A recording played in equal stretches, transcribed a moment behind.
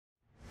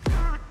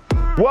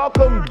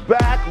Welcome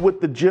back.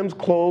 With the gyms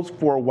closed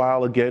for a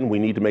while again, we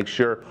need to make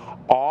sure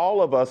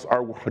all of us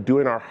are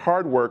doing our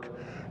hard work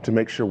to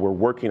make sure we're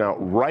working out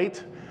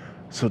right.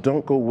 So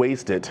don't go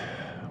waste it.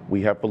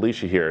 We have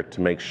Felicia here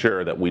to make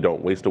sure that we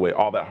don't waste away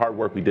all that hard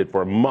work we did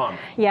for a month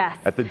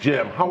at the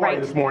gym. How are you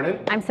this morning?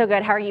 I'm so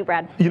good. How are you,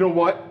 Brad? You know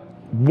what?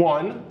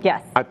 One,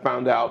 yes. I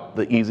found out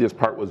the easiest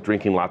part was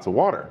drinking lots of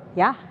water.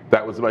 Yeah.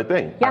 That was my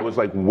thing. Yeah. I was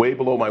like way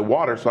below my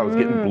water, so I was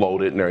getting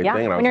bloated and everything.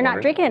 Yeah. And When you're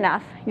not drinking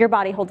enough, your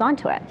body holds on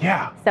to it.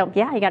 Yeah. So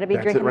yeah, you got to be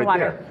drinking the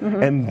water.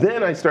 And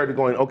then I started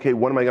going, okay,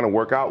 what am I going to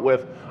work out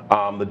with?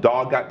 The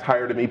dog got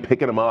tired of me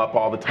picking him up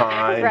all the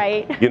time.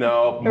 Right. You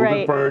know,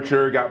 moving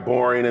furniture got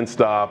boring and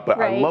stuff. But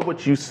I love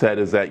what you said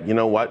is that, you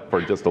know what,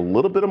 for just a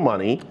little bit of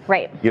money,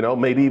 you know,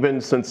 maybe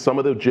even since some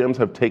of the gyms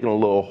have taken a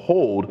little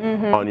hold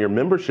on your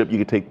membership, you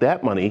could take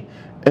that money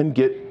and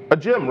get a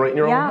gym right in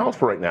your own house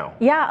for right now.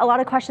 Yeah, a lot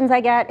of questions I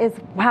get is,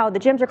 wow, the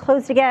gyms are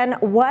closed again.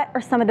 What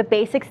are some of the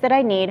basics that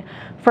I need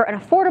for an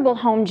affordable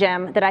home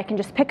gym that I can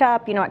just pick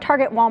up, you know, at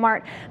Target,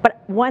 Walmart? But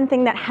one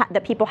thing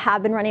that people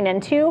have been running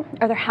into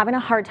are they're having a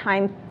hard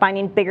time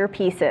finding bigger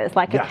pieces,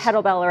 like a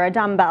kettlebell or a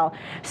dumbbell.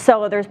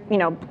 So there's, you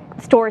know,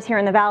 stores here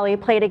in the Valley,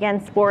 Play It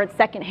Again Sports,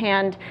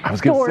 secondhand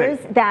stores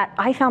that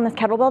I found this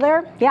kettlebell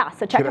there. Yeah,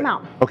 so check them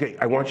out. Okay,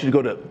 I want you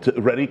to go to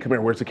ready? Come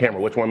here. Where's the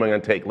camera? Which one am I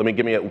going to take?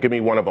 Give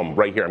me one of them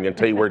right here. I'm going to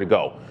tell you where to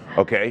go.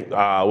 Okay,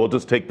 we'll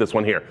just take this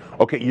one here.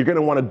 Okay, you're going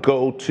to want to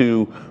go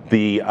to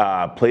the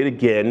Play It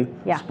Again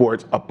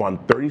Sports up on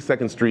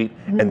 32nd Street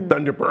and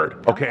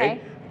Thunderbird.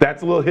 Okay.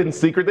 That's a little hidden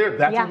secret there.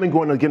 That's where I've been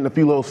going to getting a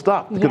few little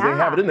stuff because they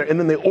have it in there, and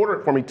then they order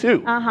it for me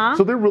too.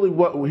 So they're really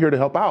we're here to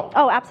help out.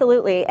 Oh,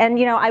 absolutely. And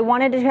you know, I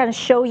wanted to kind of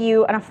show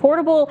you an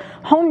affordable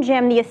home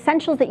gym, the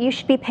essentials that you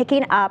should be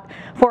picking up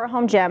for a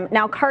home gym.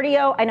 Now,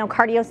 cardio. I know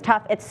cardio's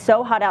tough. It's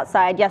so hot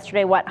outside.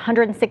 Yesterday, what,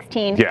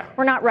 116? Yeah.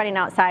 We're not running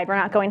outside. We're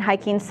not going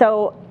hiking.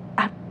 So,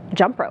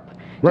 jump rope.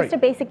 Just a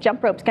basic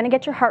jump rope is going to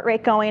get your heart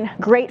rate going.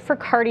 Great for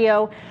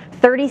cardio.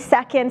 30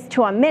 seconds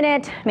to a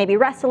minute. Maybe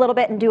rest a little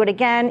bit and do it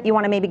again. You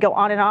want to maybe go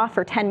on and off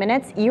for 10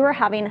 minutes. You are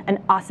having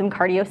an awesome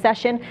cardio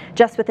session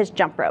just with this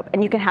jump rope,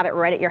 and you can have it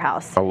right at your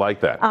house. I like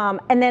that.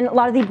 And then a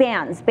lot of the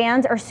bands.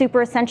 Bands are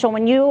super essential.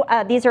 When you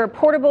these are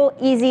portable,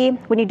 easy.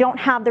 When you don't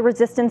have the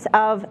resistance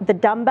of the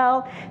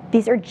dumbbell,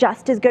 these are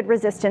just as good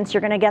resistance. You're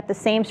going to get the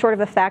same sort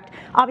of effect.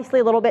 Obviously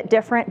a little bit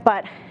different,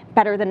 but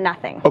better than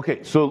nothing.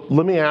 Okay, so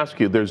let me ask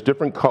you, there's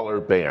different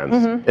color bands,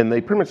 and they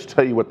pretty much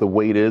tell you what the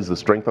weight is, the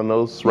strength on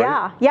those,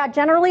 right? Yeah,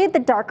 generally the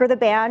darker the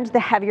band, the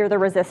heavier the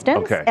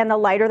resistance, and the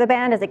lighter the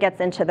band as it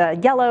gets into the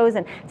yellows,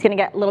 and it's gonna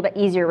get a little bit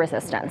easier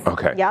resistance.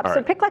 Yep,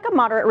 so pick like a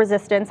moderate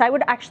resistance. I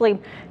would actually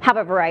have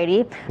a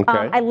variety.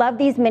 I love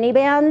these mini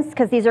bands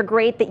because these are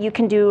great that you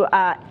can do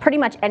pretty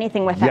much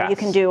anything with them. You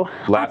can do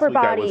upper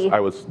body. I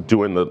was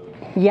doing the...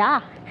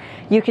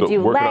 You could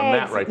do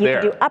legs, you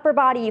could do upper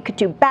body, you could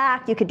do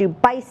back, you could do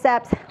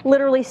biceps,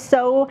 literally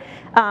so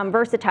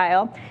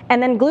versatile.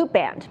 And then glute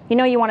band. You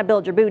know you want to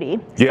build your booty.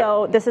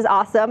 So this is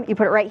awesome. You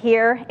put it right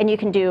here and you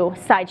can do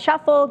side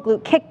shuffle,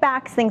 glute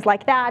kickbacks, things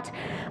like that.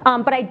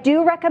 But I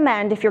do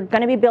recommend if you're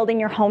going to be building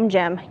your home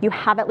gym, you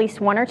have at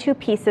least 1 or 2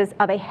 pieces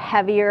of a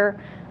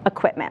heavier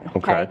equipment.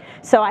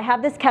 So I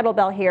have this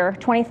kettlebell here,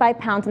 25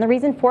 pounds, and the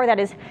reason for that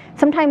is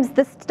sometimes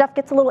this stuff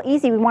gets a little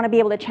easy. We want to be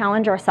able to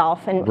challenge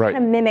ourselves and kind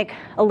of mimic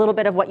a little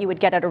bit of what you would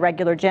get at a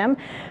regular gym.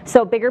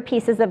 So bigger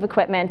pieces of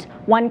equipment,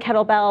 1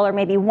 kettlebell or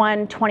maybe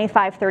 1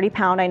 25, 30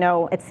 pound. I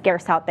know it's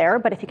scarce out there,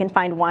 but if you can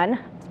find one,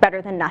 it's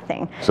better than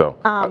nothing. So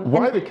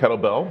why the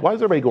kettlebell? Why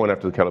is everybody going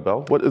after the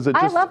kettlebell? What is it?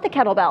 I love the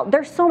kettlebell.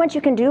 There's so much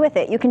you can do with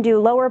it. You can do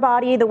lower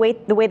body, the way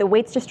the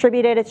weight's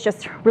distributed. It's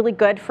just really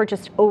good for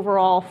just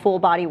overall full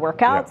body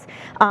workouts.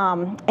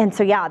 And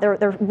so yeah,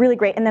 they're really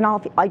great. And then I'll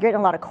get a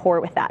lot of core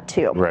with that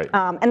too.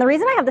 And the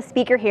reason I have the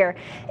speaker here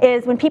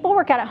is when people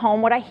work out at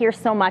home, what I hear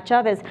so much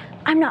of is,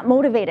 I'm not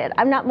motivated.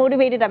 I'm not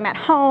motivated. I'm at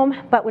home.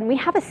 But when we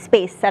have a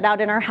space set out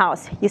in our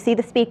house, you see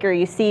the speaker,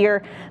 you see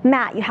your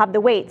mat, you have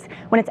the weights.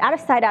 When it's out of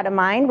sight, out of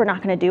mind, we're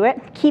not going to do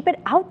it. Keep it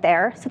out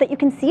there so that you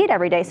can see it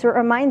every day. So it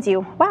reminds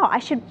you, wow, I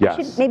should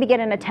maybe get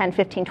in a 10,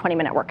 15,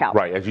 20-minute workout.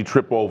 As you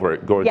trip over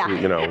it, going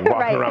to, you know,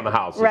 walking around the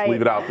house, just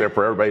leave it out there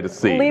for everybody to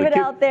see. Leave it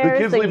out there. The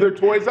kids leave their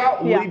toys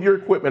out, leave your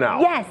equipment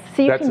out. Yes,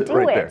 so you can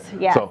do it.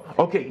 Yes. So,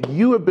 okay,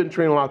 you have been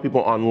training a lot of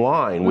people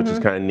online, which is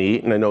kind of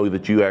neat, and I know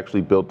that you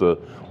actually built a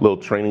little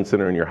training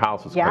center in your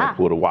house. It's kind of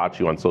cool to watch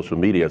you on social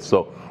media.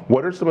 So,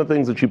 what are some of the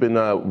things that you've been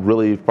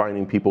really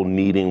finding people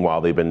needing while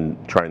they've been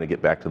trying to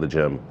get back to the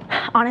gym?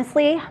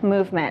 Honestly,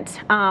 movement.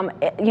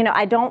 You know,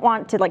 I don't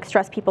want to like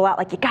stress people out,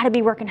 like you got to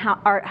be working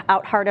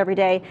out hard every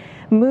day.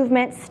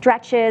 Movement,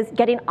 stretches,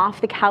 getting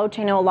off the couch.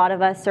 I know a lot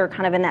of us are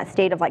kind of in that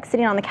state of like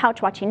sitting on the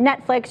couch watching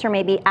Netflix or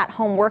maybe at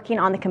home working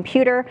on the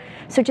computer.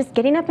 So just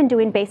getting up and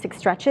doing basic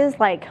stretches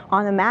like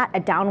on the mat, a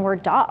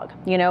downward dog,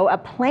 you know, a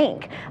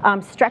plank,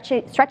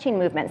 stretching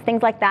movements,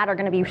 things like that are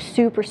going to be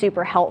super,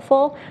 super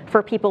helpful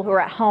for people who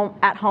are at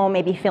home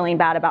maybe feeling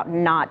bad about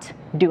not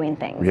doing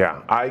things.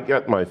 Yeah, I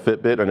got my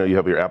Fitbit. I know you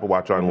have your Apple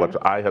Watch on, which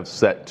I have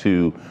set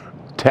to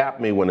tap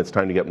me when it's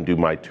time to get up and do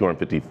my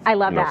 250 I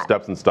love that.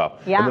 steps and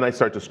stuff. Yeah. And then I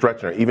start to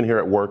stretch, even here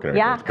at work and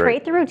everything. Yeah,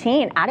 create the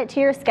routine, add it to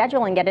your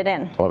schedule and get it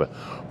in. Love it.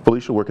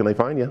 Felicia, where can they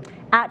find you?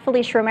 At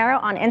Felicia Romero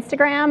on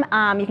Instagram.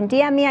 You can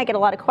DM me, I get a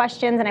lot of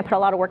questions and I put a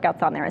lot of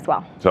workouts on there as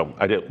well. So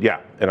I did,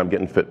 yeah, and I'm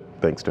getting fit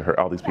thanks to her,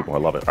 all these people, I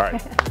love it. All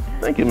right,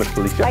 thank you, Miss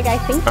Felicia. Bye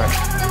guys,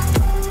 thank you.